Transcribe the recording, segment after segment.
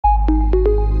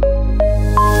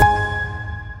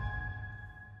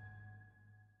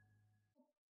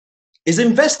is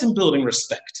invest in building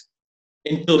respect,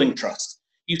 in building trust.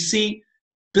 You see,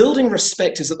 building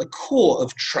respect is at the core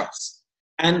of trust.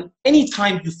 And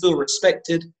anytime you feel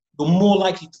respected, you're more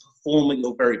likely to perform at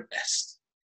your very best.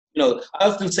 You know, I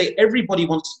often say everybody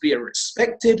wants to be a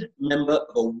respected member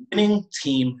of a winning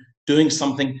team doing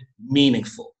something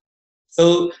meaningful.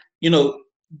 So, you know,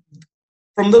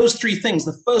 from those three things,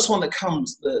 the first one that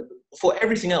comes before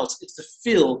everything else is to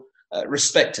feel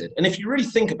respected. And if you really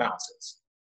think about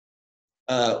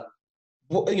it,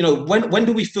 you know, when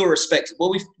do we feel respected?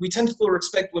 Well, we tend to feel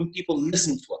respect when people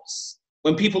listen to us.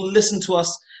 When people listen to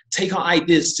us, take our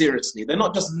ideas seriously. They're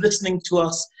not just listening to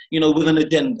us, you know, with an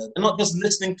agenda. They're not just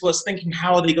listening to us thinking,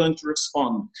 how are they going to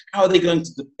respond? How are they going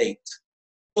to debate?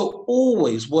 So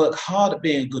always work hard at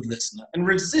being a good listener and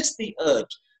resist the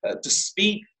urge to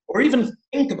speak or even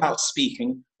think about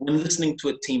speaking when listening to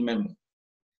a team member.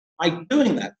 By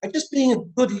doing that, by just being a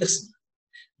good listener,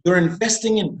 you're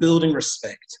investing in building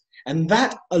respect. And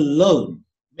that alone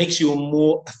makes you a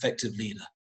more effective leader.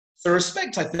 So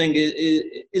respect, I think,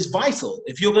 is vital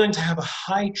if you're going to have a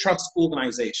high trust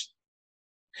organization.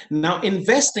 Now,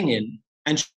 investing in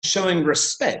and showing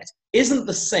respect isn't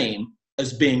the same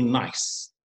as being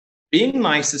nice. Being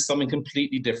nice is something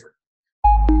completely different.